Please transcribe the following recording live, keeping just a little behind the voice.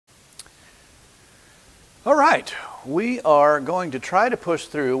All right, we are going to try to push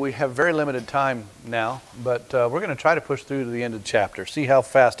through. We have very limited time now, but we're going to try to push through to the end of the chapter. See how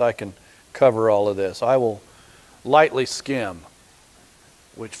fast I can cover all of this. I will lightly skim,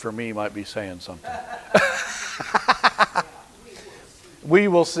 which for me might be saying something. We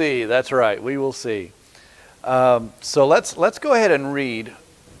will see. That's right. We will see. So let's go ahead and read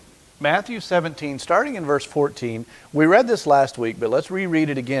Matthew 17, starting in verse 14. We read this last week, but let's reread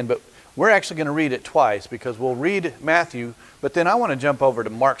it again. But we're actually going to read it twice because we'll read Matthew, but then I want to jump over to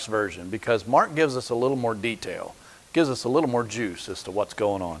Mark's version because Mark gives us a little more detail, gives us a little more juice as to what's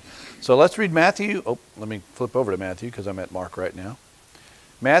going on. So let's read Matthew. Oh, let me flip over to Matthew because I'm at Mark right now.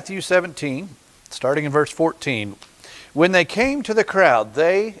 Matthew 17, starting in verse 14. When they came to the crowd,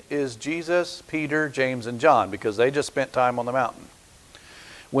 they is Jesus, Peter, James, and John, because they just spent time on the mountain.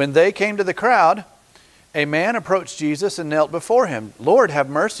 When they came to the crowd, a man approached Jesus and knelt before him. "Lord, have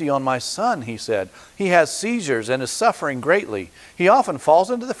mercy on my son," he said. "He has seizures and is suffering greatly. He often falls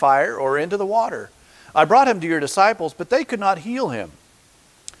into the fire or into the water. I brought him to your disciples, but they could not heal him."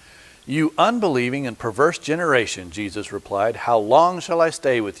 "You unbelieving and perverse generation," Jesus replied, "how long shall I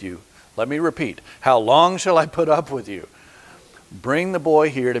stay with you?" Let me repeat, "How long shall I put up with you? Bring the boy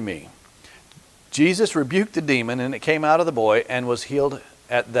here to me." Jesus rebuked the demon, and it came out of the boy and was healed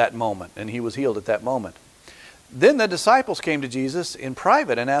at that moment. And he was healed at that moment. Then the disciples came to Jesus in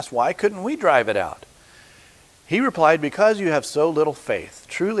private and asked, "Why couldn't we drive it out?" He replied, "Because you have so little faith.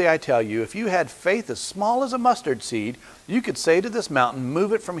 Truly I tell you, if you had faith as small as a mustard seed, you could say to this mountain,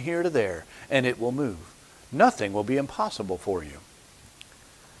 'Move it from here to there,' and it will move. Nothing will be impossible for you."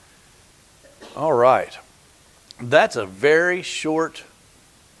 All right. That's a very short,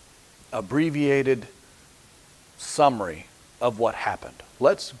 abbreviated summary of what happened.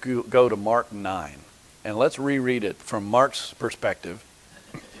 Let's go to Mark 9, and let's reread it from Mark's perspective.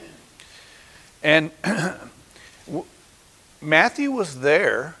 And Matthew was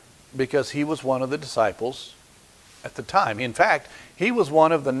there because he was one of the disciples at the time. In fact, he was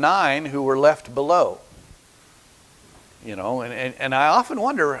one of the 9 who were left below. You know, and I often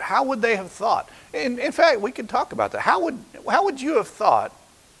wonder, how would they have thought? In fact, we could talk about that. How would you have thought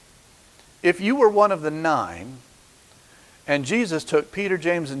if you were one of the 9 and Jesus took Peter,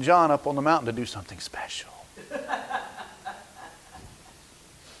 James, and John up on the mountain to do something special?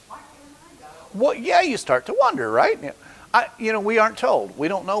 Well, yeah, you start to wonder, right? We aren't told. We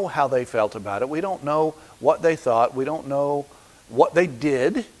don't know how they felt about it. We don't know what they thought. We don't know what they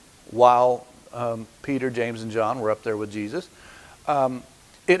did while Peter, James, and John were up there with Jesus.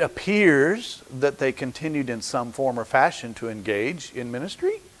 It appears that they continued in some form or fashion to engage in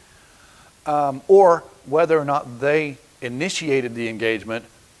ministry, or whether or not they initiated the engagement,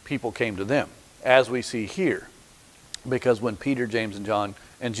 people came to them, as we see here. Because when Peter, James, and John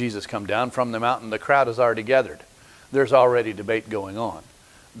and Jesus come down from the mountain, the crowd is already gathered. There's already debate going on.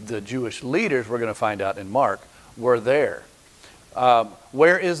 The Jewish leaders, we're going to find out in Mark, were there.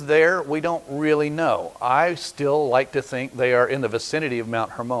 Where is there? We don't really know. I still like to think they are in the vicinity of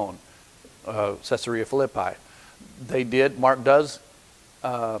Mount Hermon, Caesarea Philippi. Mark does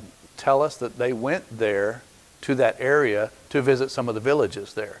tell us that they went there to that area to visit some of the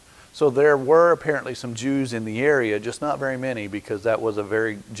villages there. So there were apparently some Jews in the area, just not very many because that was a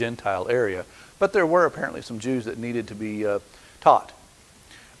very Gentile area. But there were apparently some Jews that needed to be taught.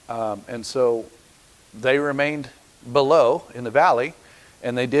 And so they remained below in the valley,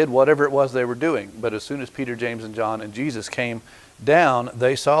 and they did whatever it was they were doing. But as soon as Peter, James, and John and Jesus came down,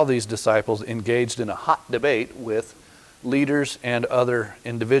 they saw these disciples engaged in a hot debate with leaders and other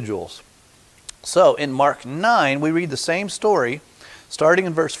individuals. So in Mark 9, we read the same story starting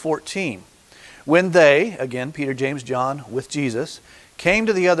in verse 14. When they, again, Peter, James, John with Jesus, came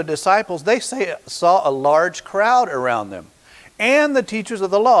to the other disciples, they saw a large crowd around them, and the teachers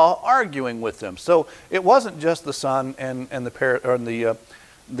of the law arguing with them. So it wasn't just the son and the parent, or the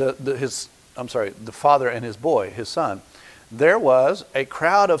father and his boy, his son. There was a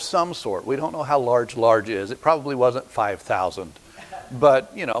crowd of some sort. We don't know how large is. It probably wasn't 5,000,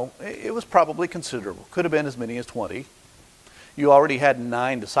 but it was probably considerable. Could have been as many as 20. You already had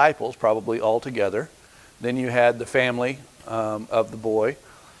 9 disciples, probably all together. Then you had the family of the boy.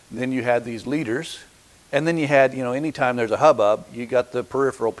 Then you had these leaders. And then you had, anytime there's a hubbub, you got the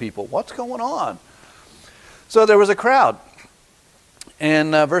peripheral people. What's going on? So there was a crowd.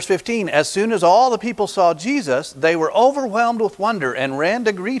 And verse 15, as soon as all the people saw Jesus, they were overwhelmed with wonder and ran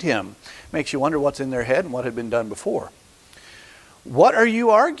to greet him. Makes you wonder what's in their head and what had been done before. "What are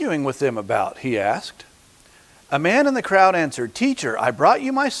you arguing with them about?" he asked. A man in the crowd answered, "Teacher, I brought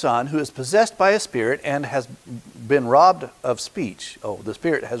you my son who is possessed by a spirit and has been robbed of speech." Oh, the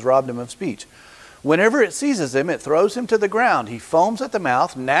spirit has robbed him of speech. Whenever it seizes him, it throws him to the ground. He foams at the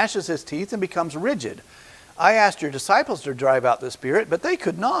mouth, gnashes his teeth, and becomes rigid. I asked your disciples to drive out the spirit, but they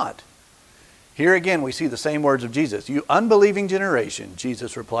could not." Here again we see the same words of Jesus. "You unbelieving generation,"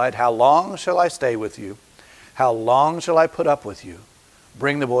 Jesus replied, "how long shall I stay with you? How long shall I put up with you?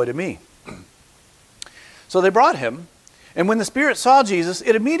 Bring the boy to me." So they brought him, and when the spirit saw Jesus,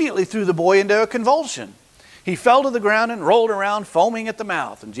 it immediately threw the boy into a convulsion. He fell to the ground and rolled around, foaming at the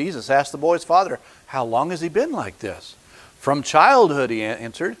mouth. And Jesus asked the boy's father, "How long has he been like this?" "From childhood," he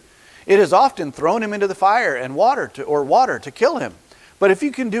answered. "It has often thrown him into the fire and water to kill him. But if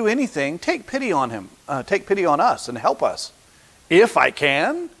you can do anything, take pity on him. Take pity on us and help us." "If I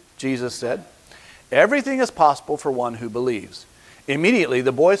can," Jesus said. "Everything is possible for one who believes." Immediately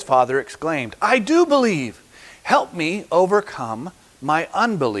the boy's father exclaimed, "I do believe. Help me overcome my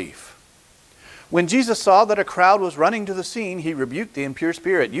unbelief." When Jesus saw that a crowd was running to the scene, he rebuked the impure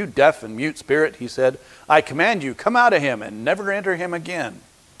spirit. "You deaf and mute spirit," he said, "I command you, come out of him and never enter him again."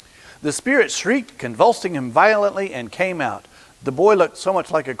 The spirit shrieked, convulsing him violently, and came out. The boy looked so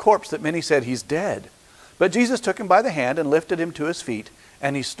much like a corpse that many said, "He's dead." But Jesus took him by the hand and lifted him to his feet,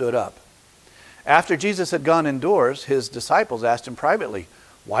 and he stood up. After Jesus had gone indoors, his disciples asked him privately,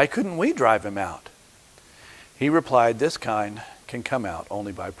 "Why couldn't we drive him out?" He replied, "This kind can come out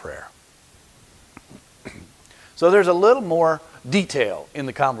only by prayer." So there's a little more detail in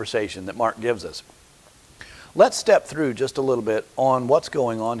the conversation that Mark gives us. Let's step through just a little bit on what's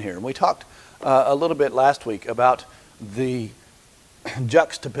going on here. And we talked a little bit last week about the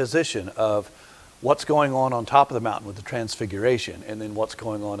juxtaposition of what's going on top of the mountain with the transfiguration, and then what's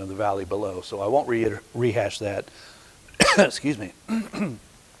going on in the valley below. So I won't rehash that. Excuse me.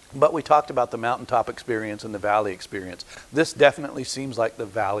 But we talked about the mountaintop experience and the valley experience. This definitely seems like the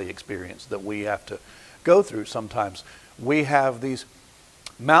valley experience that we have to go through sometimes. We have these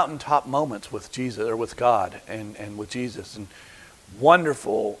mountaintop moments with Jesus, or with God and with Jesus, and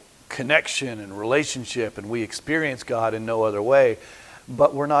wonderful connection and relationship, and we experience God in no other way.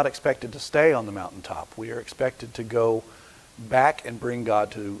 But we're not expected to stay on the mountaintop. We are expected to go back and bring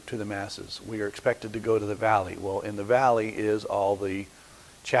God to the masses. We are expected to go to the valley. Well, in the valley is all the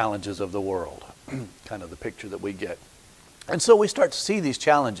challenges of the world, kind of the picture that we get. And so we start to see these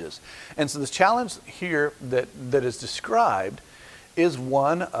challenges. And so this challenge here that is described is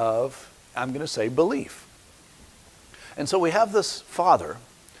one of, I'm going to say, belief. And so we have this father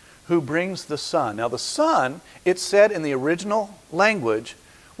who brings the son. Now the son, it's said in the original language,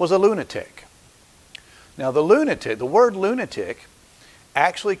 was a lunatic. Now the word lunatic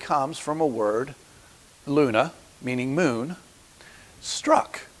actually comes from a word, luna, meaning moon,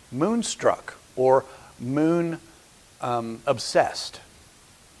 struck, moonstruck, or moon obsessed.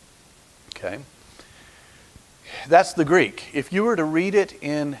 Okay? That's the Greek. If you were to read it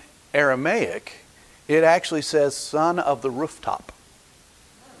in Aramaic, it actually says son of the rooftop.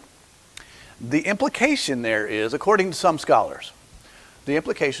 The implication there is, according to some scholars, the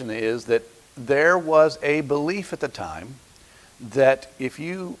implication is that there was a belief at the time that if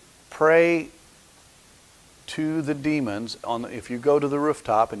you pray to the demons, if you go to the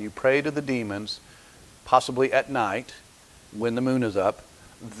rooftop and you pray to the demons, possibly at night when the moon is up,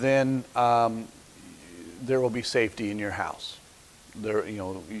 then there will be safety in your house.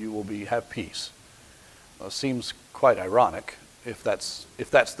 You will have peace. Seems quite ironic if that's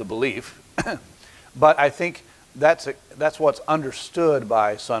the belief, but I think that's what's understood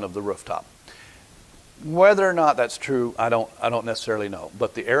by son of the rooftop. Whether or not that's true, I don't necessarily know.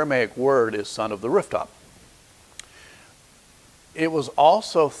 But the Aramaic word is son of the rooftop. It was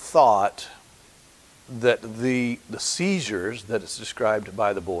also thought that the seizures that is described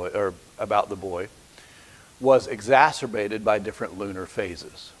by the boy, or about the boy, was exacerbated by different lunar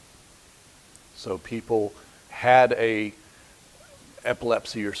phases. So people had a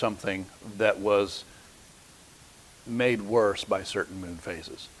epilepsy or something that was made worse by certain moon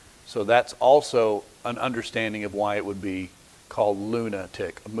phases. So that's also an understanding of why it would be called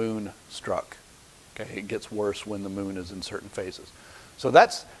lunatic, moonstruck. Okay, it gets worse when the moon is in certain phases. So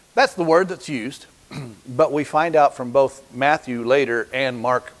that's the word that's used, but we find out from both Matthew later and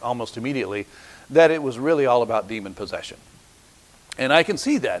Mark almost immediately that it was really all about demon possession. And I can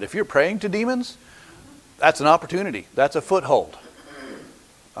see that. If you're praying to demons, that's an opportunity. That's a foothold.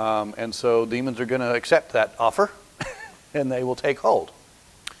 And so demons are going to accept that offer, and they will take hold.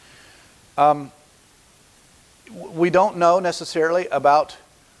 We don't know necessarily about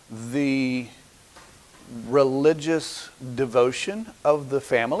the religious devotion of the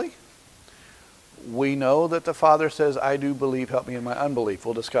family. We know that the father says, "I do believe, help me in my unbelief."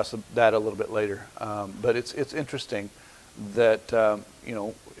 We'll discuss that a little bit later. But it's interesting that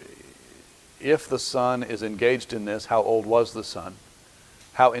if the son is engaged in this, how old was the son?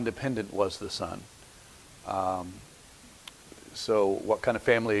 How independent was the son? So what kind of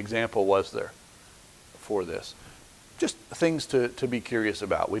family example was there for this? Just things to be curious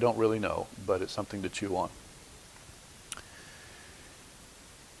about. We don't really know, but it's something to chew on.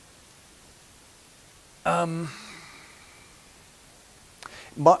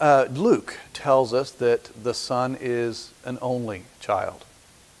 Luke tells us that the son is an only child,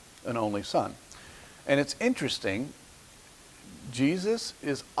 an only son. And it's interesting, Jesus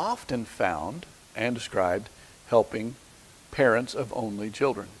is often found and described helping parents of only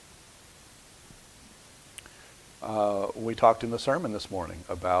children. We talked in the sermon this morning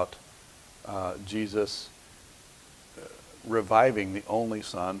about Jesus reviving the only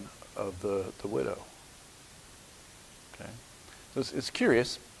son of the widow. Okay, so it's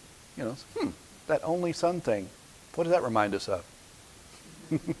curious, you know. That only son thing. What does that remind us of?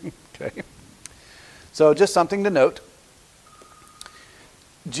 Okay, so just something to note.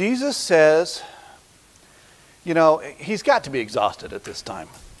 Jesus says, you know, he's got to be exhausted at this time.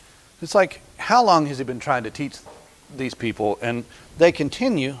 It's like, how long has he been trying to teach these people? And they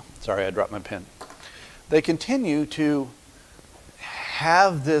continue, sorry, I dropped my pen. They continue to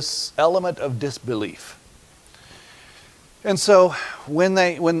have this element of disbelief. And so when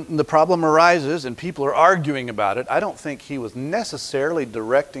the problem arises and people are arguing about it, I don't think he was necessarily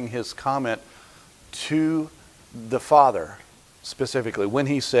directing his comment to the Father specifically. When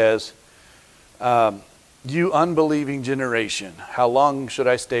he says, you unbelieving generation, how long should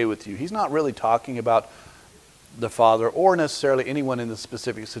I stay with you? He's not really talking about the Father or necessarily anyone in this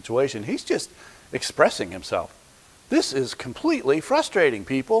specific situation. He's just expressing himself. This is completely frustrating,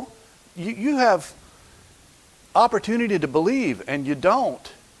 people. You have opportunity to believe and you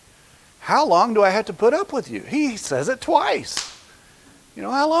don't. How long do I have to put up with you? He says it twice. You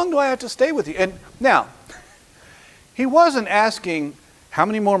know, how long do I have to stay with you? And now, he wasn't asking, how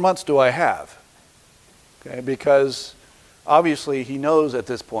many more months do I have? Okay, because obviously he knows at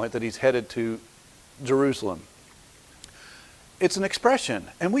this point that he's headed to Jerusalem. It's an expression,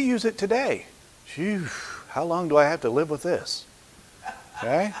 and we use it today. Phew, how long do I have to live with this?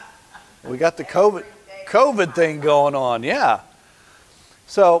 Okay, we got the COVID thing going on, yeah.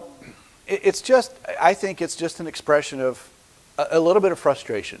 So it's just, I think it's just an expression of a little bit of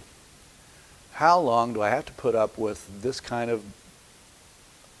frustration. How long do I have to put up with this kind of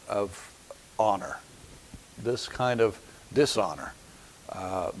honor, this kind of dishonor,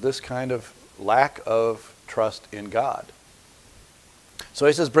 this kind of lack of trust in God? So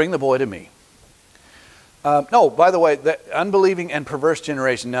he says, bring the boy to me. No, by the way, the unbelieving and perverse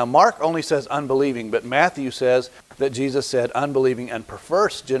generation. Now, Mark only says unbelieving, but Matthew says that Jesus said unbelieving and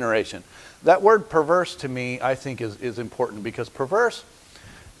perverse generation. That word perverse to me, I think, is important, because perverse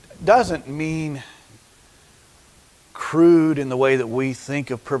doesn't mean crude in the way that we think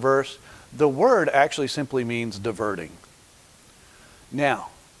of perverse. The word actually simply means diverting. Now,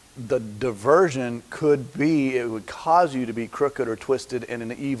 the diversion could be, it would cause you to be crooked or twisted in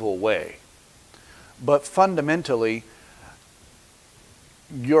an evil way. But fundamentally,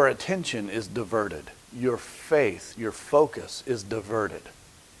 your attention is diverted. Your faith, your focus is diverted.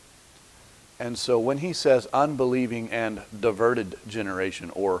 And so when he says unbelieving and diverted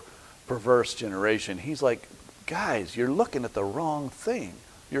generation or perverse generation, he's like, guys, you're looking at the wrong thing.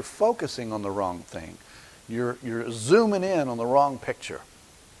 You're focusing on the wrong thing. You're zooming in on the wrong picture.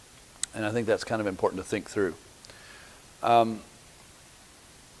 And I think that's kind of important to think through. And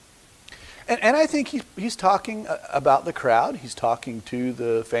I think he's talking about the crowd. He's talking to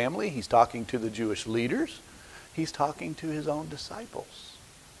the family. He's talking to the Jewish leaders. He's talking to his own disciples.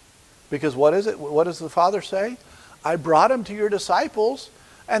 Because what is it? What does the Father say? I brought him to your disciples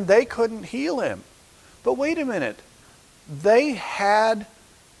and they couldn't heal him. But wait a minute. They had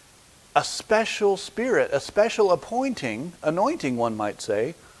a special spirit, a special anointing one might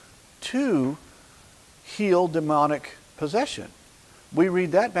say, to heal demonic possession. We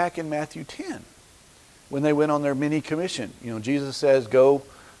read that back in Matthew 10 when they went on their mini commission. You know, Jesus says, go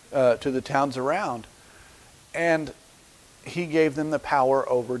to the towns around. And he gave them the power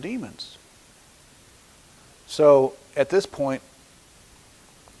over demons. So at this point,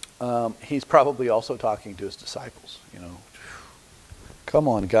 he's probably also talking to his disciples. You know, come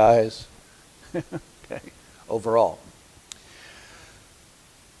on, guys. Okay, overall.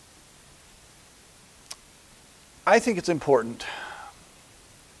 I think it's important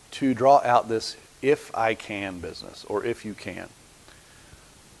to draw out this if I can business, or if you can.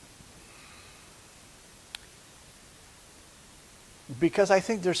 Because I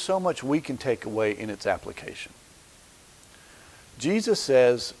think there's so much we can take away in its application. Jesus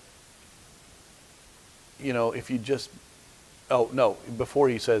says, if you just, oh, no, before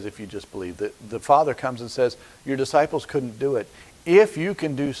he says if you just believe, the Father comes and says, your disciples couldn't do it. If you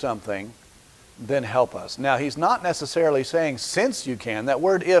can do something, then help us. Now, he's not necessarily saying since you can. That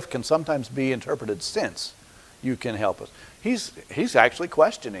word if can sometimes be interpreted since you can help us. He's actually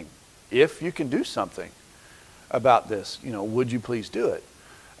questioning if you can do something about this, would you please do it?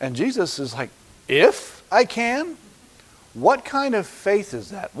 And Jesus is like, if I can? What kind of faith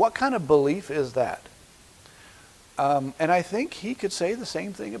is that? What kind of belief is that? And I think he could say the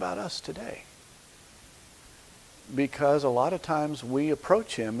same thing about us today. Because a lot of times we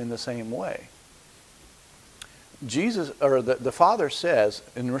approach him in the same way. Jesus, or the Father says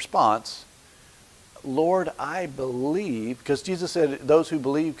in response, Lord, I believe, because Jesus said those who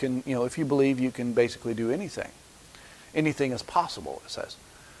believe can, if you believe, you can basically do anything. Anything is possible, it says.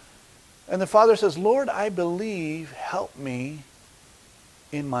 And the Father says, Lord, I believe, help me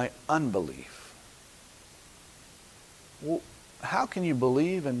in my unbelief. Well, how can you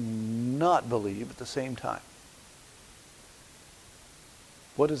believe and not believe at the same time?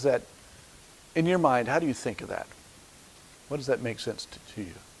 What is that, in your mind, how do you think of that? What does that make sense to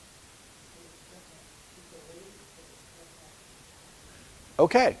you?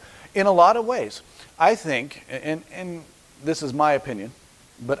 Okay, in a lot of ways. I think, and this is my opinion,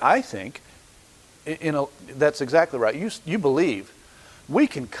 but I think, that's exactly right. You believe. We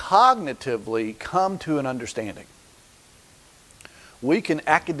can cognitively come to an understanding. We can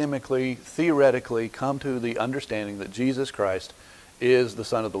academically, theoretically come to the understanding that Jesus Christ is the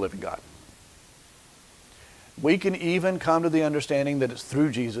Son of the living God. We can even come to the understanding that it's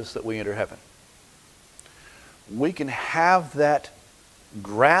through Jesus that we enter heaven. We can have that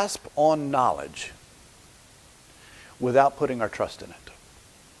grasp on knowledge without putting our trust in it.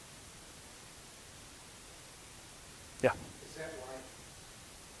 Yeah. Is that like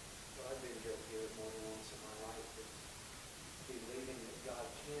what I've been guilty of more than once in my life, is believing that God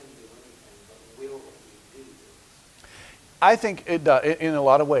can do anything, but will he do this? I think it does, in a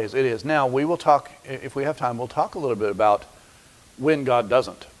lot of ways it is. Now, we will talk, if we have time, we'll talk a little bit about when God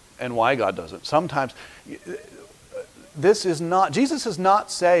doesn't and why God doesn't. Sometimes, this is not, Jesus is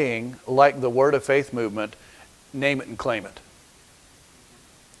not saying, like the Word of Faith movement, name it and claim it.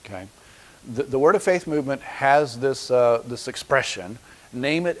 Okay? The Word of Faith movement has this, this expression,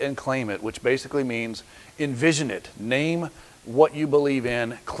 name it and claim it, which basically means envision it. Name what you believe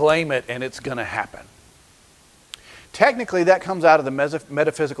in, claim it, and it's going to happen. Technically, that comes out of the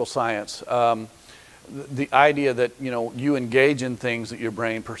metaphysical science, the idea that you engage in things that your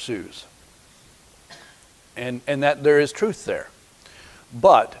brain pursues. And that there is truth there.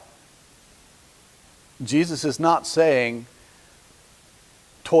 But Jesus is not saying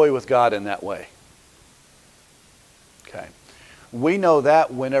toy with God in that way. Okay. We know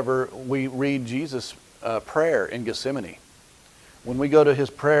that whenever we read Jesus' prayer in Gethsemane. When we go to his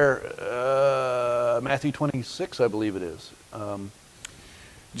prayer, Matthew 26, I believe it is,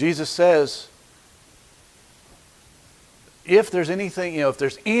 Jesus says, if there's anything, if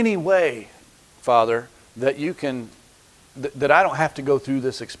there's any way, Father, that you can, that I don't have to go through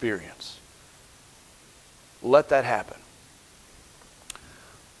this experience, let that happen.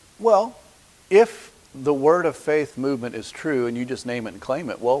 Well, if the Word of Faith movement is true and you just name it and claim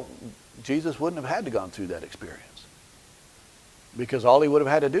it, well, Jesus wouldn't have had to gone through that experience. Because all he would have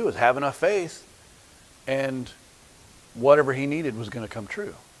had to do is have enough faith and whatever he needed was going to come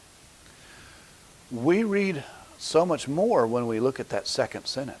true. We read so much more when we look at that second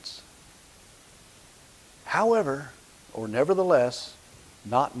sentence. However, or nevertheless,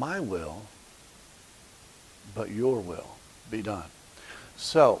 not my will, but your will be done.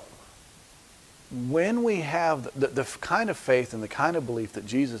 So, when we have the kind of faith and the kind of belief that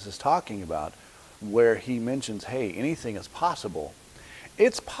Jesus is talking about, where he mentions, hey, anything is possible,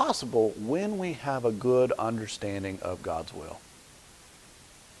 it's possible when we have a good understanding of God's will.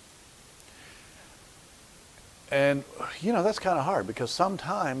 And, that's kind of hard because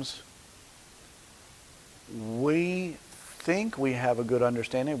sometimes we think we have a good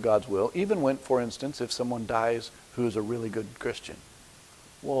understanding of God's will, even when, for instance, if someone dies who is a really good Christian.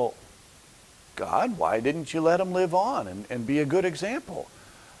 Well, God, why didn't you let them live on and be a good example?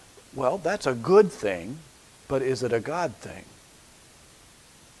 Well, that's a good thing, but is it a God thing?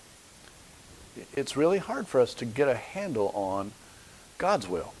 It's really hard for us to get a handle on God's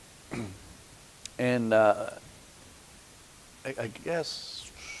will. And I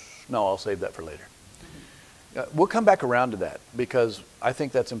guess, no, I'll save that for later. We'll come back around to that because I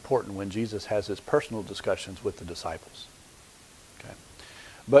think that's important when Jesus has his personal discussions with the disciples. Okay.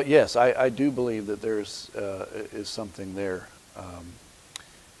 But yes, I do believe that there is something there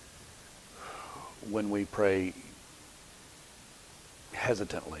when we pray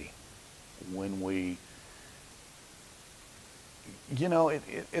hesitantly, when we,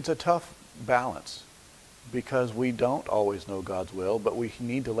 it's a tough balance because we don't always know God's will, but we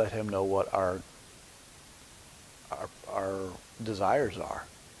need to let him know what our desires are.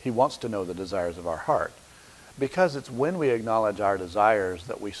 He wants to know the desires of our heart, because it's when we acknowledge our desires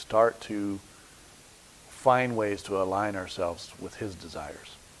that we start to find ways to align ourselves with his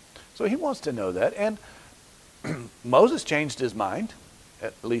desires. So he wants to know that. And Moses changed his mind,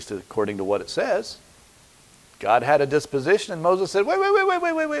 at least according to what it says. God had a disposition, and Moses said, wait.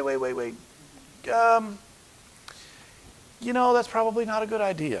 That's probably not a good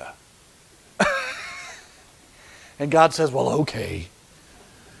idea. And God says, well, okay.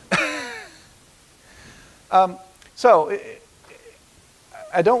 So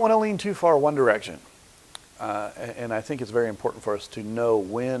I don't want to lean too far one direction. And I think it's very important for us to know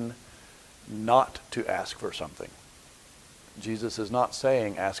when not to ask for something. Jesus is not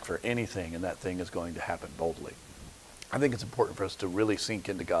saying ask for anything and that thing is going to happen boldly. I think it's important for us to really sink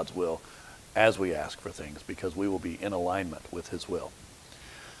into God's will as we ask for things, because we will be in alignment with his will.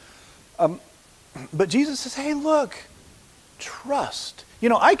 But Jesus says, hey, look, trust.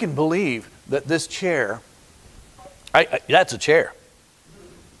 I can believe that this chair, that's a chair.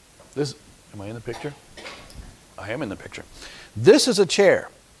 Am I in the picture? I am in the picture. This is a chair.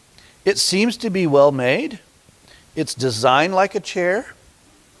 It seems to be well made. It's designed like a chair.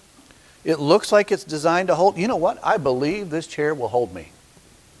 It looks like it's designed to hold. You know what? I believe this chair will hold me.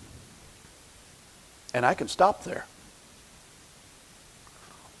 And I can stop there.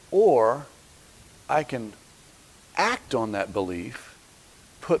 Or I can act on that belief,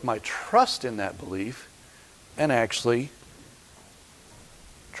 put my trust in that belief, and actually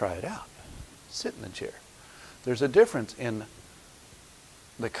try it out. Sit in the chair. There's a difference in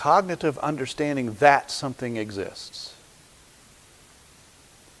the cognitive understanding that something exists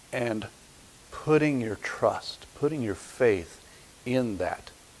and putting your trust, putting your faith in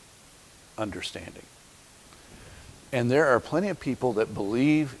that understanding. And there are plenty of people that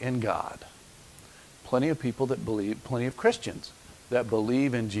believe in God, plenty of people that believe, plenty of Christians that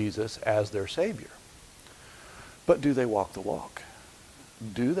believe in Jesus as their Savior. But do they walk the walk?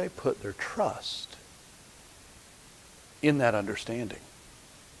 Do they put their trust in that understanding?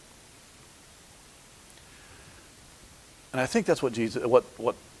 And I think that's what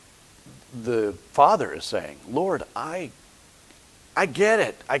what the Father is saying. Lord, I get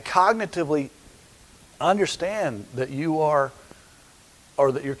it. I cognitively understand that you are,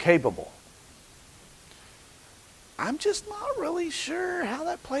 or that you're capable. I'm just not really sure how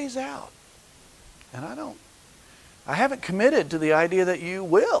that plays out. And I haven't committed to the idea that you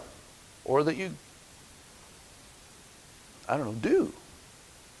will, or that you, do.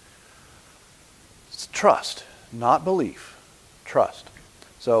 It's trust, not belief. Trust.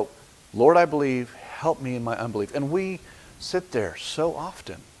 So, Lord, I believe, help me in my unbelief. And we sit there so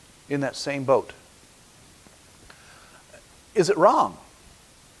often in that same boat. Is it wrong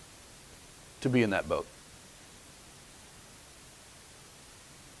to be in that boat?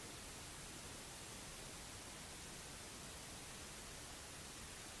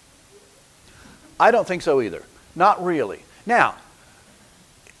 I don't think so either. Not really. Now,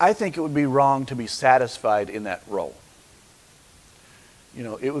 I think it would be wrong to be satisfied in that role.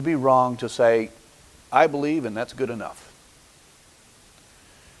 It would be wrong to say, I believe and that's good enough.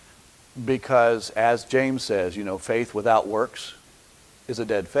 Because as James says, faith without works is a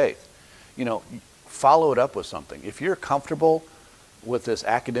dead faith. Follow it up with something. If you're comfortable with this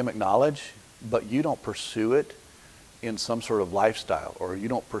academic knowledge, but you don't pursue it in some sort of lifestyle, or you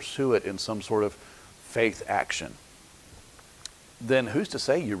don't pursue it in some sort of faith action, then who's to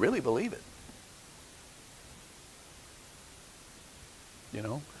say you really believe it?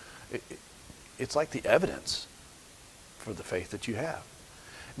 It's like the evidence for the faith that you have.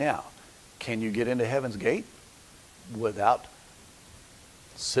 Now, can you get into heaven's gate without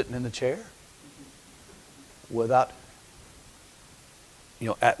sitting in the chair? Without,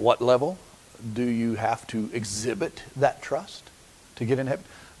 at what level do you have to exhibit that trust to get in heaven?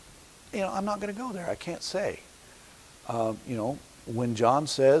 I'm not going to go there. I can't say. When John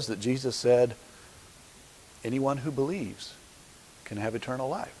says that Jesus said, anyone who believes can have eternal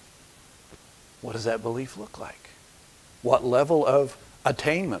life. What does that belief look like? What level of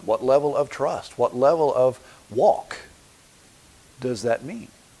attainment, what level of trust, what level of walk does that mean?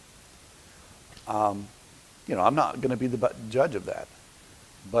 I'm not going to be the judge of that.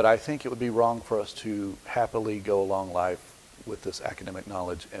 But I think it would be wrong for us to happily go along life with this academic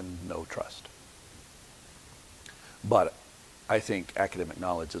knowledge and no trust. But I think academic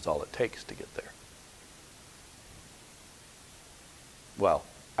knowledge is all it takes to get there. well,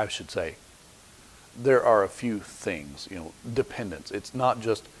 I should say, there are a few things, dependence. It's not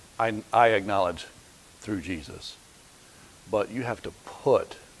just I acknowledge through Jesus, but you have to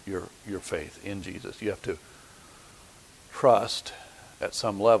put your faith in Jesus. You have to trust at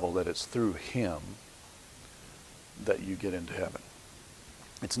some level that it's through him that you get into heaven.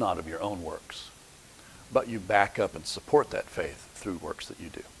 It's not of your own works, but you back up and support that faith through works that you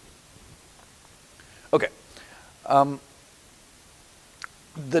do. Okay.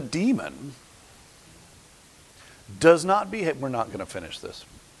 The demon does not behave. We're not going to finish this,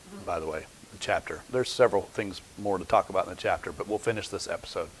 by the way, the chapter. There's several things more to talk about in the chapter, but we'll finish this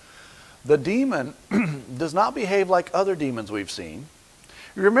episode. The demon does not behave like other demons we've seen.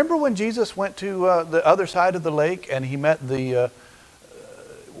 You remember when Jesus went to the other side of the lake and he met the,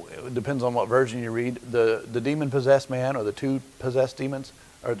 it depends on what version you read, the demon-possessed man or the two possessed demons,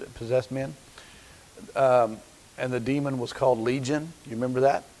 or possessed men? And the demon was called Legion. You remember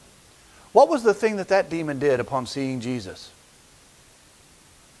that? What was the thing that demon did upon seeing Jesus?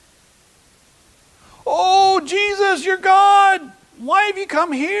 Oh, Jesus, you're God. Why have you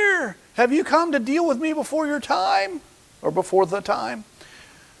come here? Have you come to deal with me before your time? Or before the time?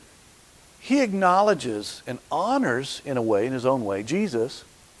 He acknowledges and honors, in a way, in his own way, Jesus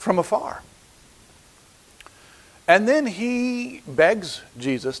from afar. And then he begs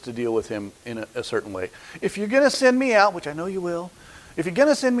Jesus to deal with him in a certain way. If you're going to send me out, which I know you will, if you're going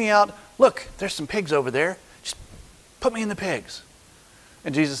to send me out, look, there's some pigs over there. Just put me in the pigs.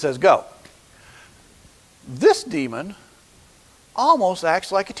 And Jesus says, go. This demon almost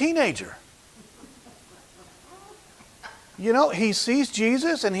acts like a teenager. He sees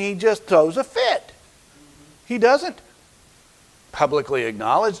Jesus and he just throws a fit. He doesn't publicly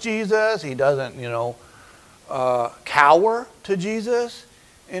acknowledge Jesus. He doesn't, cower to Jesus.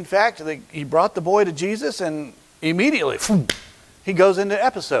 In fact, he brought the boy to Jesus and immediately he goes into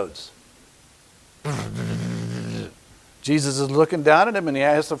episodes. Jesus is looking down at him and he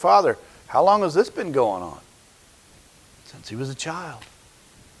asks the father, how long has this been going on? Since he was a child.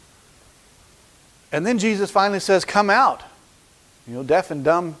 And then Jesus finally says, come out. Deaf and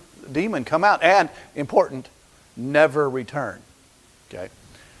dumb demon, come out. And, important, never return. Okay?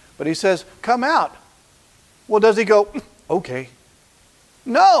 But he says, come out. Well, does he go, okay?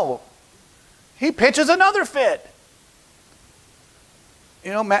 No. He pitches another fit.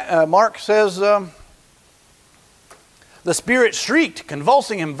 Mark says, the spirit shrieked,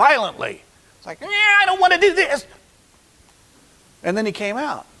 convulsing him violently. It's like, I don't want to do this. And then he came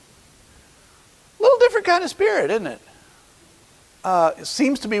out. A little different kind of spirit, isn't it? It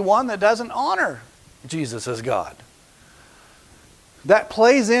seems to be one that doesn't honor Jesus as God. That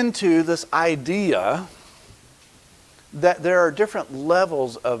plays into this idea that there are different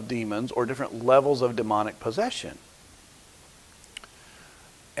levels of demons or different levels of demonic possession.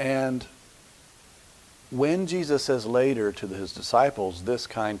 And when Jesus says later to his disciples, this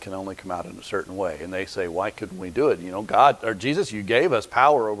kind can only come out in a certain way, and they say, why couldn't we do it? God, or Jesus, you gave us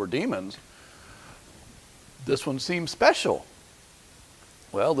power over demons. This one seems special.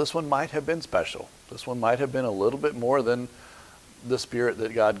 Well, this one might have been special. This one might have been a little bit more than the spirit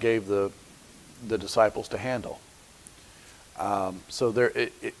that God gave the disciples to handle. So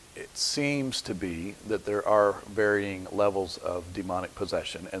it seems to be that there are varying levels of demonic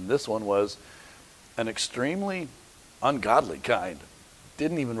possession. And this one was an extremely ungodly kind.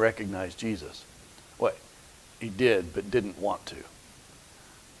 Didn't even recognize Jesus. Well, he did, but didn't want to.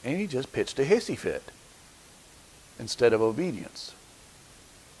 And he just pitched a hissy fit instead of obedience.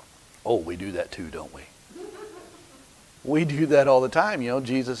 Oh, we do that too, don't we? We do that all the time.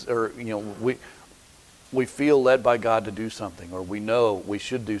 Jesus, or, we feel led by God to do something, or we know we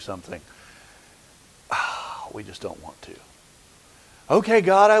should do something. We just don't want to. Okay,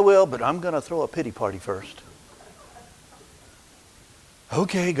 God, I will, but I'm going to throw a pity party first.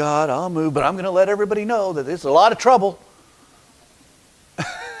 Okay, God, I'll move, but I'm going to let everybody know that it's a lot of trouble.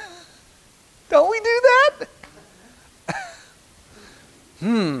 Don't we do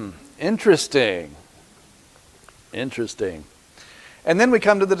that? Interesting. Interesting. And then we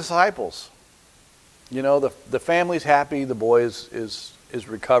come to the disciples. The family's happy. The boy is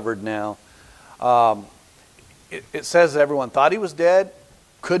recovered now. It says that everyone thought he was dead.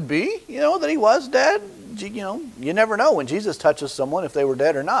 Could be, that he was dead. You never know when Jesus touches someone if they were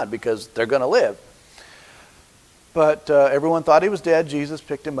dead or not, because they're going to live. But everyone thought he was dead. Jesus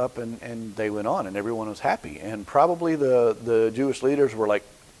picked him up and they went on, and everyone was happy. And probably the Jewish leaders were like,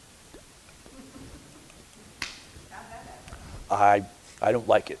 I don't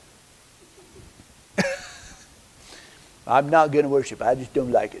like it. I'm not going to worship. I just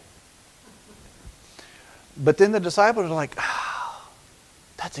don't like it. But then the disciples are like,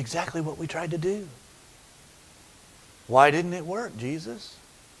 That's exactly what we tried to do. Why didn't it work, Jesus?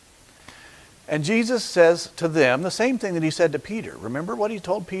 And Jesus says to them the same thing that he said to Peter. Remember what he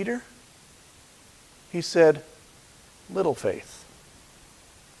told Peter? He said, little faith.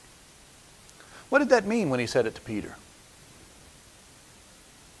 What did that mean when he said it to Peter?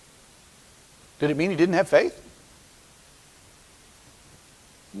 Did it mean he didn't have faith?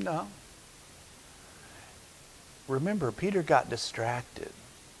 No. Remember, Peter got distracted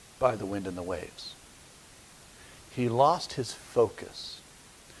by the wind and the waves. He lost his focus.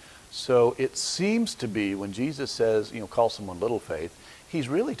 So it seems to be when Jesus says, call someone little faith, he's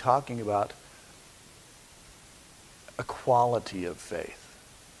really talking about a quality of faith.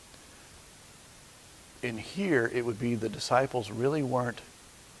 In here, it would be the disciples really weren't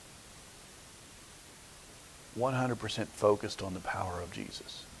 100% focused on the power of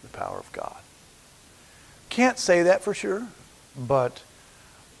Jesus, the power of God. Can't say that for sure, but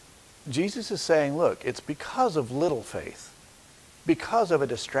Jesus is saying, look, it's because of little faith, because of a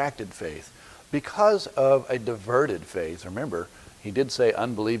distracted faith, because of a diverted faith. Remember, he did say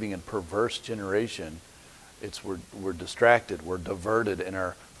unbelieving and perverse generation. We're distracted, we're diverted in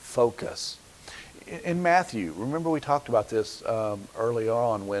our focus. In Matthew, remember we talked about this early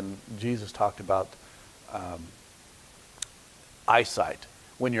on when Jesus talked about eyesight,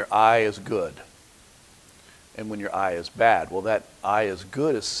 when your eye is good and when your eye is bad. Well, that eye is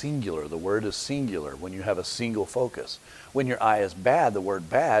good is singular. The word is singular when you have a single focus. When your eye is bad, the word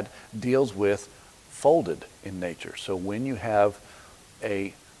bad deals with folded in nature. So when you have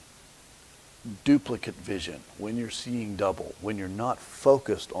a duplicate vision, when you're seeing double, when you're not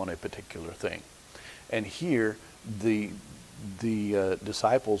focused on a particular thing. And here, the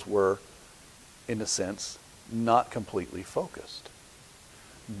disciples were, in a sense, not completely focused.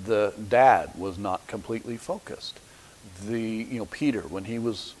 The dad was not completely focused. Peter, when he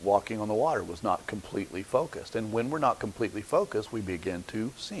was walking on the water, was not completely focused. And when we're not completely focused, we begin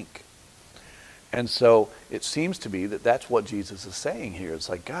to sink. And so it seems to be that that's what Jesus is saying here. It's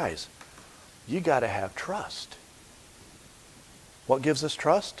like, guys, you got to have trust. What gives us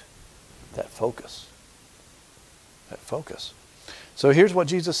trust? That focus. That focus. So here's what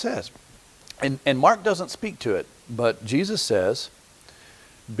Jesus says. And Mark doesn't speak to it, but Jesus says,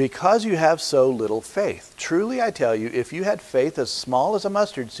 because you have so little faith. Truly I tell you, if you had faith as small as a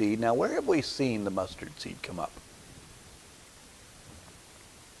mustard seed. Now where have we seen the mustard seed come up?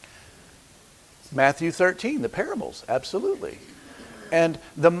 Matthew 13, the parables, absolutely. And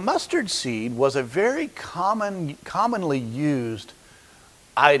the mustard seed was a very commonly used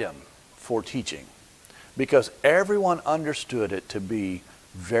item for teaching because everyone understood it to be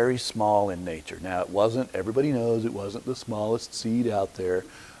very small in nature. Now everybody knows it wasn't the smallest seed out there,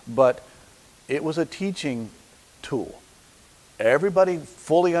 but it was a teaching tool. Everybody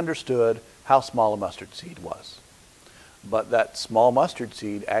fully understood how small a mustard seed was. But that small mustard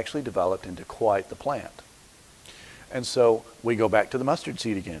seed actually developed into quite the plant. And so we go back to the mustard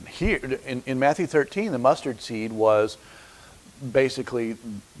seed again. Here in Matthew 13, the mustard seed was basically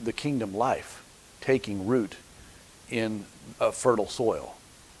the kingdom life taking root in a fertile soil.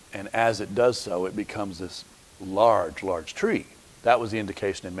 And as it does so, it becomes this large, large tree. That was the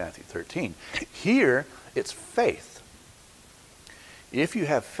indication in Matthew 13. Here, it's faith. If you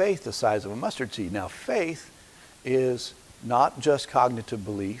have faith the size of a mustard seed. Now, faith is not just cognitive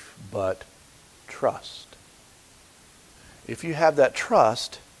belief, but trust. If you have that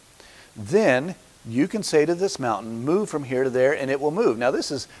trust, then you can say to this mountain, move from here to there, and it will move. Now,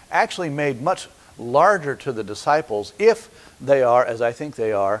 this is actually made much larger to the disciples if they are, as I think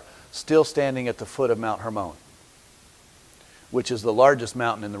they are, still standing at the foot of Mount Hermon, which is the largest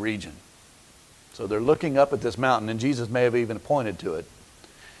mountain in the region. So they're looking up at this mountain, and Jesus may have even pointed to it.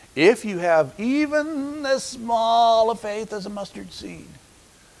 If you have even as small a faith as a mustard seed,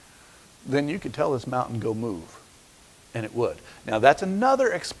 then you could tell this mountain, go move, and it would. Now that's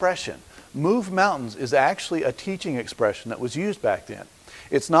another expression. Move mountains is actually a teaching expression that was used back then.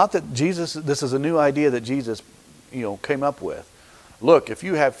 It's not that this is a new idea that Jesus, came up with. Look, if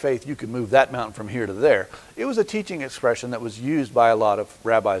you have faith, you can move that mountain from here to there. It was a teaching expression that was used by a lot of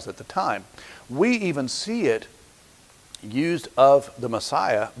rabbis at the time. We even see it used of the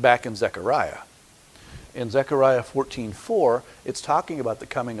Messiah back in Zechariah. In Zechariah 14:4, it's talking about the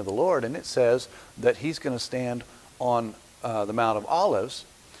coming of the Lord, and it says that he's going to stand on the Mount of Olives,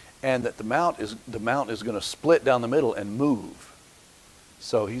 and that the mount is going to split down the middle and move.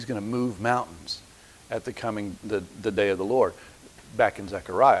 So he's going to move mountains at the day of the Lord, back in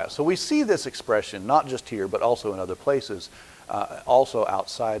Zechariah. So we see this expression not just here, but also in other places, also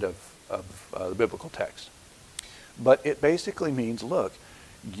outside of the biblical text. But it basically means, look,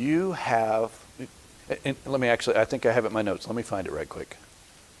 You have, and let me actually, I think I have it in my notes. Let me find it right quick.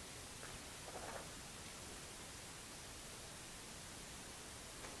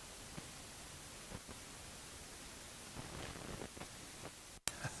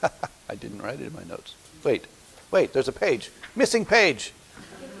 I didn't write it in my notes. Wait, there's a page. Missing page.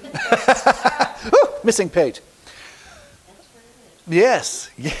 Ooh, missing page. Yes.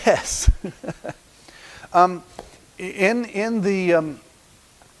 In the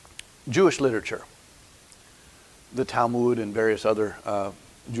Jewish literature, the Talmud and various other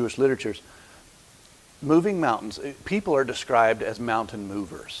Jewish literatures, moving mountains, people are described as mountain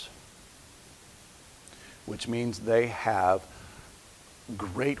movers, which means they have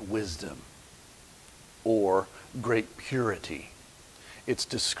great wisdom or great purity. It's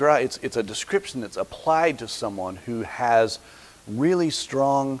a description that's applied to someone who has really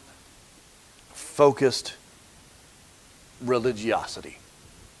strong, focused religiosity.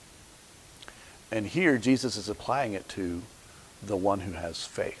 And here Jesus is applying it to the one who has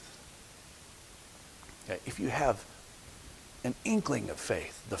faith. Okay, if you have an inkling of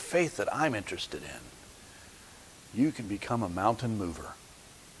faith, the faith that I'm interested in, you can become a mountain mover.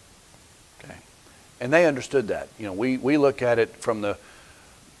 Okay? And they understood that. You know, we look at it from the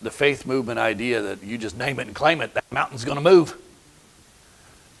faith movement idea that you just name it and claim it, that mountain's going to move.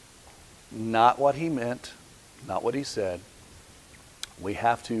 Not what he meant, not what he said. We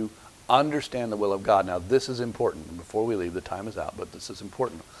have to understand the will of God. Now, this is important. Before we leave, the time is out, but this is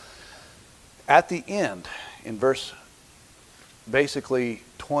important. At the end, in verse basically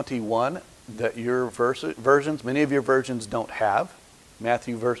 21, that your versions, many of your versions don't have,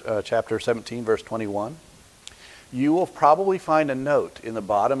 Matthew chapter 17, verse 21, you will probably find a note in the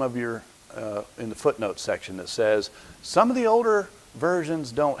bottom of your, in the footnote section that says, some of the older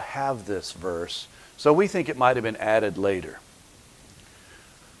versions don't have this verse, so we think it might have been added later.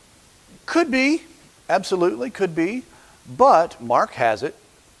 Could be, absolutely could be, but Mark has it.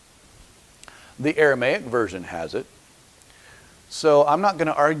 The Aramaic version has it. So I'm not going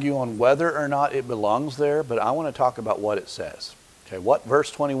to argue on whether or not it belongs there, but I want to talk about what it says. Okay, what verse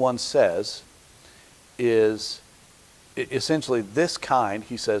 21 says is essentially this kind,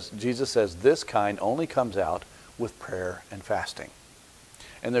 Jesus says this kind only comes out with prayer and fasting.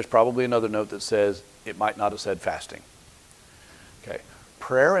 And there's probably another note that says it might not have said fasting. Okay,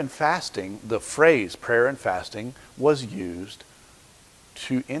 prayer and fasting, the phrase prayer and fasting was used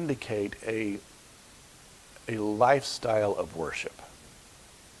to indicate a lifestyle of worship.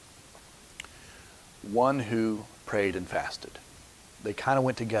 One who prayed and fasted. They kind of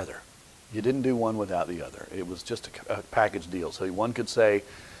went together. You didn't do one without the other. It was just a package deal. So one could say,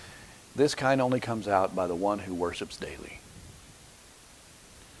 this kind only comes out by the one who worships daily.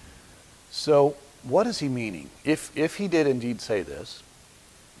 So what is he meaning? If he did indeed say this,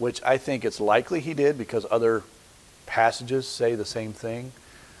 which I think it's likely he did because other passages say the same thing.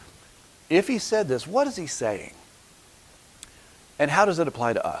 If he said this, what is he saying? And how does it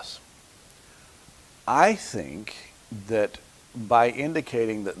apply to us? I think that by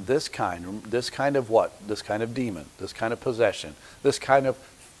indicating that this kind of what? This kind of demon, this kind of possession, this kind of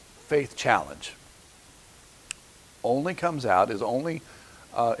faith challenge only comes out, is only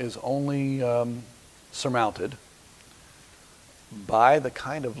surmounted by the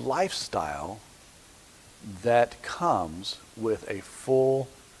kind of lifestyle that comes with a full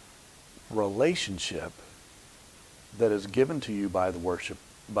relationship that is given to you by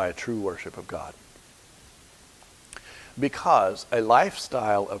a true worship of God. Because a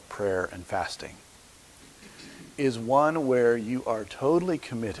lifestyle of prayer and fasting is one where you are totally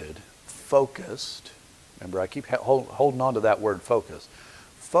committed, focused. Remember, I keep holding on to that word focus.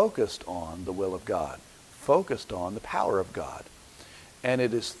 Focused on the will of God. Focused on the power of God. And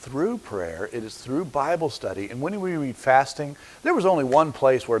it is through prayer, it is through Bible study. And when we read fasting, there was only one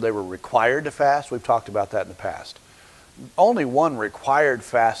place where they were required to fast. We've talked about that in the past. Only one required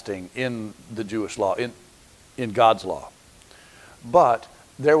fasting in the Jewish law, in God's law. But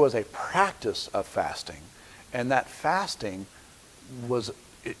there was a practice of fasting. And that fasting was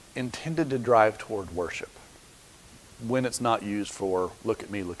intended to drive toward worship when it's not used for look at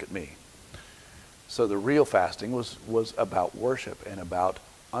me, look at me. So the real fasting was about worship and about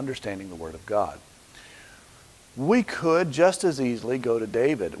understanding the Word of God. We could just as easily go to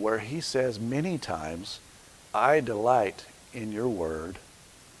David, where he says many times, I delight in your Word.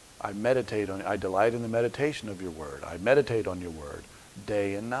 I delight in the meditation of your Word. I meditate on your Word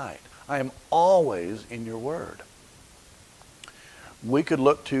day and night. I am always in your Word. We could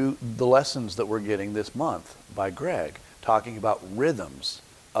look to the lessons that we're getting this month by Greg, talking about rhythms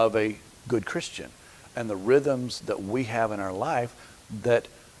of a good Christian. And the rhythms that we have in our life that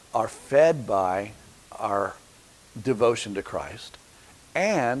are fed by our devotion to Christ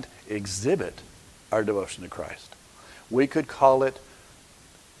and exhibit our devotion to Christ. We could call it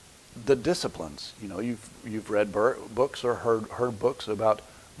the disciplines. You know, you've read books or heard books about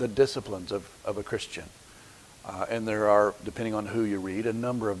the disciplines of a Christian. And there are, depending on who you read, a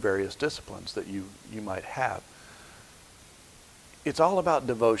number of various disciplines that you might have. It's all about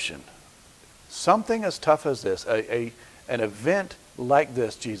devotion. Something as tough as this, an event like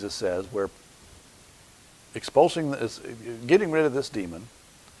this, Jesus says, where expulsing this, getting rid of this demon,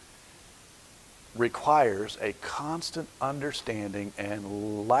 requires a constant understanding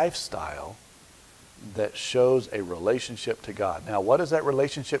and lifestyle that shows a relationship to God. Now, what does that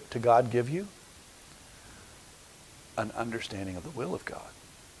relationship to God give you? An understanding of the will of God.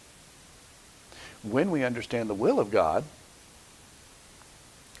 When we understand the will of God,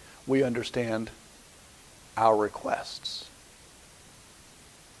 we understand our requests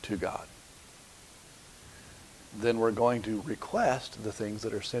to God. Then we're going to request the things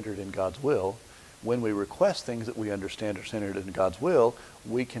that are centered in God's will. When we request things that we understand are centered in God's will,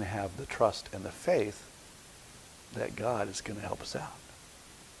 we can have the trust and the faith that God is going to help us out.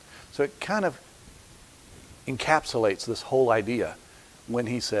 So it kind of encapsulates this whole idea when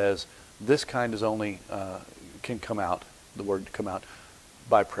he says this kind is only can come out, the word come out,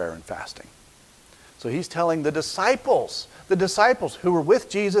 by prayer and fasting. So he's telling the disciples who were with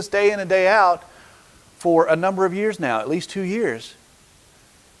Jesus day in and day out for a number of years now, at least 2 years,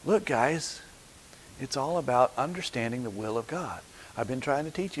 look guys, it's all about understanding the will of God. I've been trying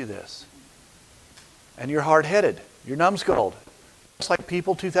to teach you this. And you're hard-headed. You're numbskulled. Just like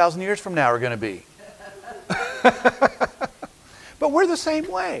people 2,000 years from now are going to be. But we're the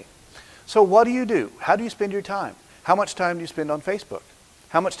same way. So what do? How do you spend your time? How much time do you spend on Facebook?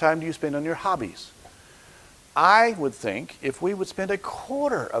 How much time do you spend on your hobbies? I would think if we would spend a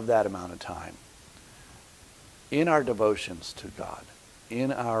quarter of that amount of time in our devotions to God,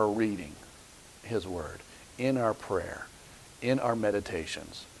 in our reading His Word, in our prayer, in our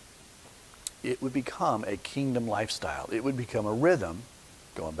meditations, it would become a kingdom lifestyle. It would become a rhythm,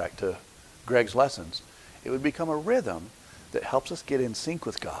 going back to Greg's lessons, it would become a rhythm that helps us get in sync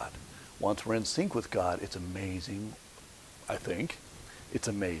with God. Once we're in sync with God, it's amazing, I think, it's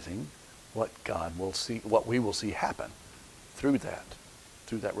amazing what God will see, what we will see happen through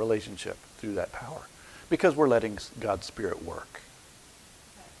that relationship, through that power. Because we're letting God's Spirit work.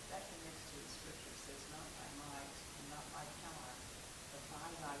 That connects to the scripture says, not by might and not by power, but by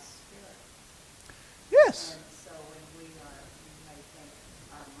thy Spirit. Yes. And so when we may think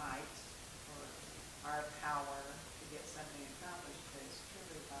our might or our power to get something accomplished, but it's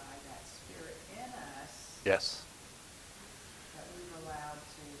truly by that Spirit in us. Yes. That we've allowed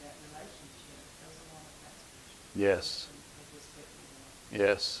to that relationship goes along with that scripture. Yes. It just hit me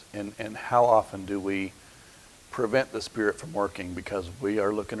there. Yes. And how often do we prevent the Spirit from working because we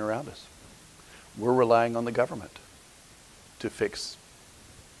are looking around us? We're relying on the government to fix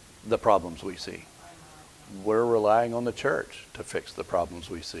the problems we see. We're relying on the church to fix the problems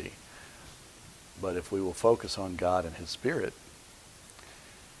we see. But if we will focus on God and His Spirit,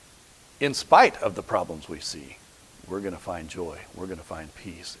 in spite of the problems we see, we're going to find joy, we're going to find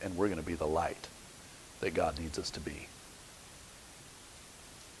peace, and we're going to be the light that God needs us to be.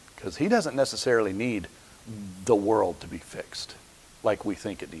 Because He doesn't necessarily need the world to be fixed like we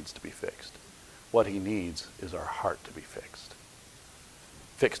think it needs to be fixed. What He needs is our heart to be fixed.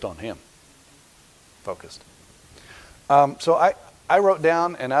 Fixed on Him. Focused. So I wrote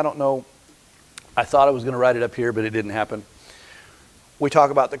down, and I don't know, I thought I was going to write it up here, but it didn't happen. We talk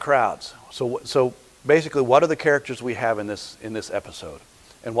about the crowds. So basically, what are the characters we have in this episode?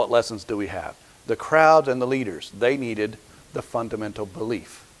 And what lessons do we have? The crowds and the leaders, they needed the fundamental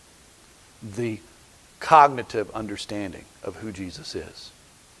belief, the cognitive understanding of who Jesus is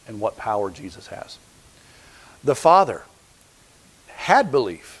and what power Jesus has. The Father had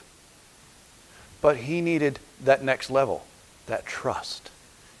belief, but He needed that next level, that trust.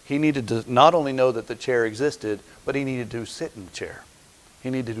 He needed to not only know that the chair existed, but He needed to sit in the chair.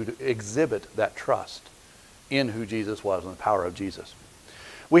 He needed to exhibit that trust in who Jesus was and the power of Jesus.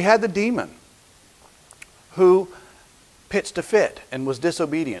 We had the demon who pitched a fit and was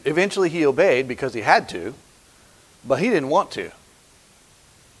disobedient. Eventually he obeyed because he had to, but he didn't want to.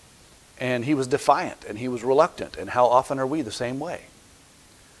 And he was defiant and he was reluctant. And how often are we the same way?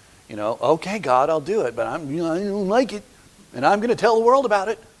 You know, okay, God, I'll do it, but I don't like it, and I'm going to tell the world about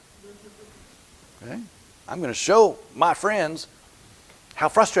it. Okay? I'm going to show my friends how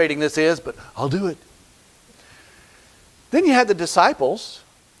frustrating this is, but I'll do it. Then you had the disciples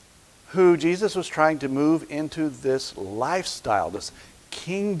who Jesus was trying to move into this lifestyle, this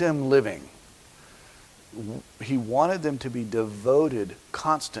kingdom living. He wanted them to be devoted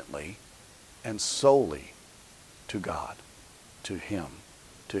constantly and solely to God, to Him,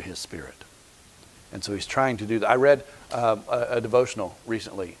 to His Spirit. And so He's trying to do that. I read a devotional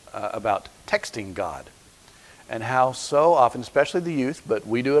recently about texting God, and how so often, especially the youth, but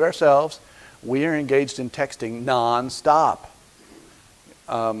we do it ourselves, we are engaged in texting nonstop.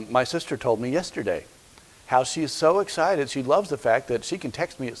 My sister told me yesterday how she is so excited. She loves the fact that she can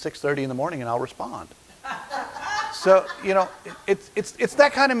text me at 6:30 in the morning and I'll respond. So, you know, it's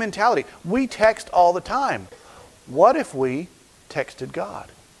that kind of mentality. We text all the time. What if we texted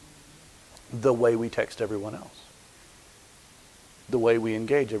God the way we text everyone else? The way we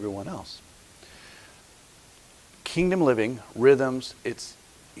engage everyone else? Kingdom living, rhythms,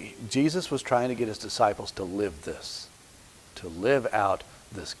 Jesus was trying to get His disciples to live this, to live out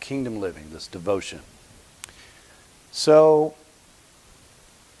this kingdom living, this devotion. So,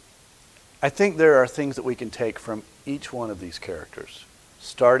 I think there are things that we can take from each one of these characters,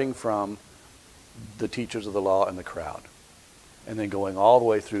 starting from the teachers of the law and the crowd, and then going all the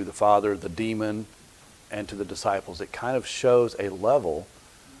way through the father, the demon, and to the disciples. It kind of shows a level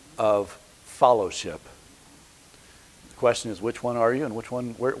of fellowship. The question is, which one are you, and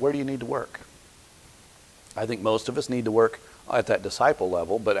where do you need to work? I think most of us need to work at that disciple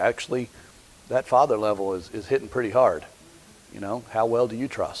level, but actually that father level is hitting pretty hard. You know, how well do you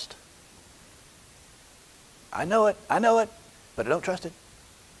trust? I know it, but I don't trust it.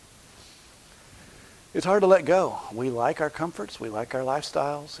 It's hard to let go. We like our comforts, we like our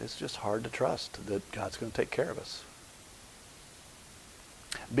lifestyles. It's just hard to trust that God's going to take care of us.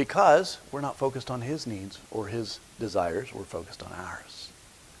 Because we're not focused on His needs or His desires, we're focused on ours.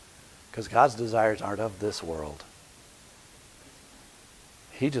 Because God's desires aren't of this world.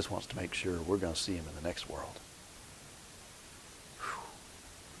 He just wants to make sure we're going to see Him in the next world. Whew.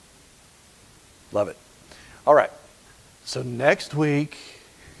 Love it. All right. So next week,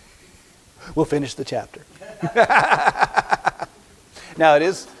 we'll finish the chapter. Now it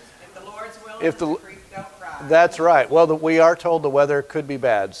is... If the Lord's willing, the creek don't rise. That's right. Well, we are told the weather could be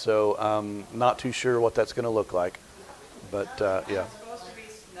bad, so not too sure what that's going to look like. But, yeah. It's supposed to be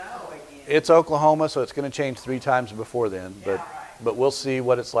snow again. It's Oklahoma, so it's going to change 3 times before then. But we'll see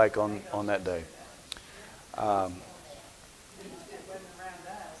what it's like on that day.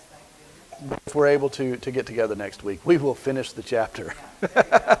 If we're able to get together next week, we will finish the chapter.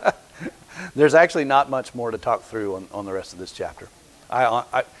 There's actually not much more to talk through on the rest of this chapter.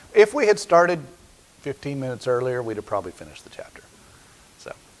 If we had started 15 minutes earlier, we'd have probably finished the chapter.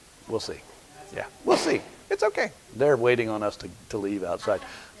 So, we'll see. Yeah, we'll see. It's okay. They're waiting on us to leave outside.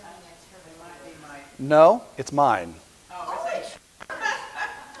 No, it's mine. Oh, is it? Well,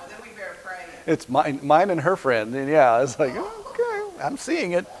 then we better pray. It's mine and her friend. And yeah, it's like, okay, I'm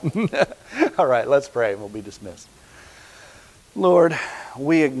seeing it. All right, let's pray and we'll be dismissed. Lord,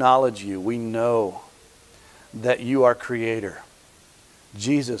 we acknowledge You. We know that You are Creator.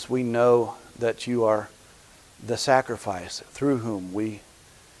 Jesus, we know that You are the sacrifice through whom we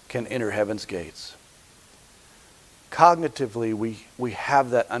can enter heaven's gates. Cognitively, we have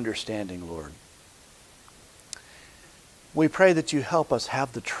that understanding, Lord. We pray that You help us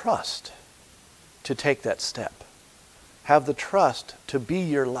have the trust to take that step. Have the trust to be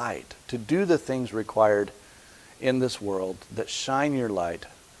Your light, to do the things required in this world that shine Your light,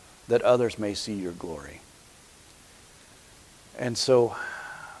 that others may see Your glory. And so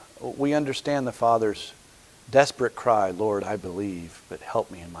we understand the Father's desperate cry, Lord, I believe, but help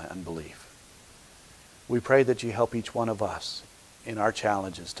me in my unbelief. We pray that You help each one of us in our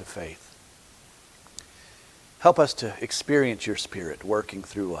challenges to faith. Help us to experience Your Spirit working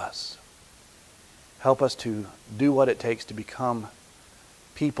through us. Help us to do what it takes to become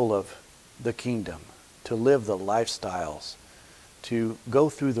people of the kingdom, to live the lifestyles, to go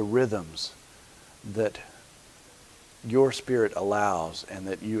through the rhythms that Your Spirit allows and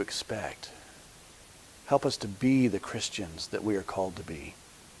that You expect. Help us to be the Christians that we are called to be.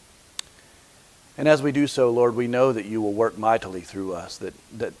 And as we do so, Lord, we know that You will work mightily through us,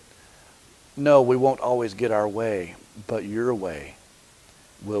 that no, we won't always get our way, but Your way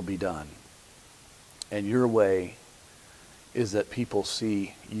will be done. And Your way is that people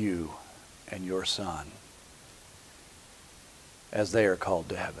see You and Your Son as they are called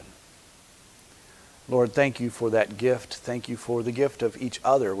to heaven. Lord, thank You for that gift. Thank You for the gift of each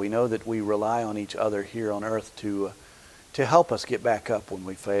other. We know that we rely on each other here on earth to help us get back up when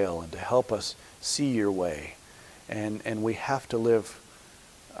we fail and to help us see Your way. And we have to live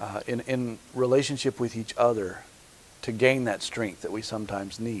in relationship with each other to gain that strength that we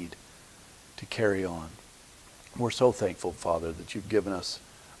sometimes need to carry on. We're so thankful, Father, that you've given us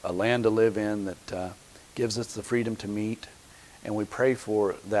a land to live in that gives us the freedom to meet. And we pray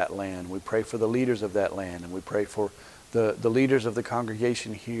for that land. We pray for the leaders of that land. And we pray for the leaders of the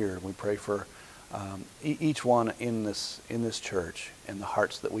congregation here. We pray for each one in this church and the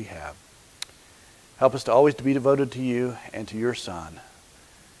hearts that we have. Help us to always to be devoted to you and to your Son.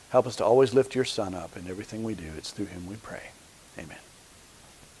 Help us to always lift your Son up in everything we do. It's through him we pray. Amen.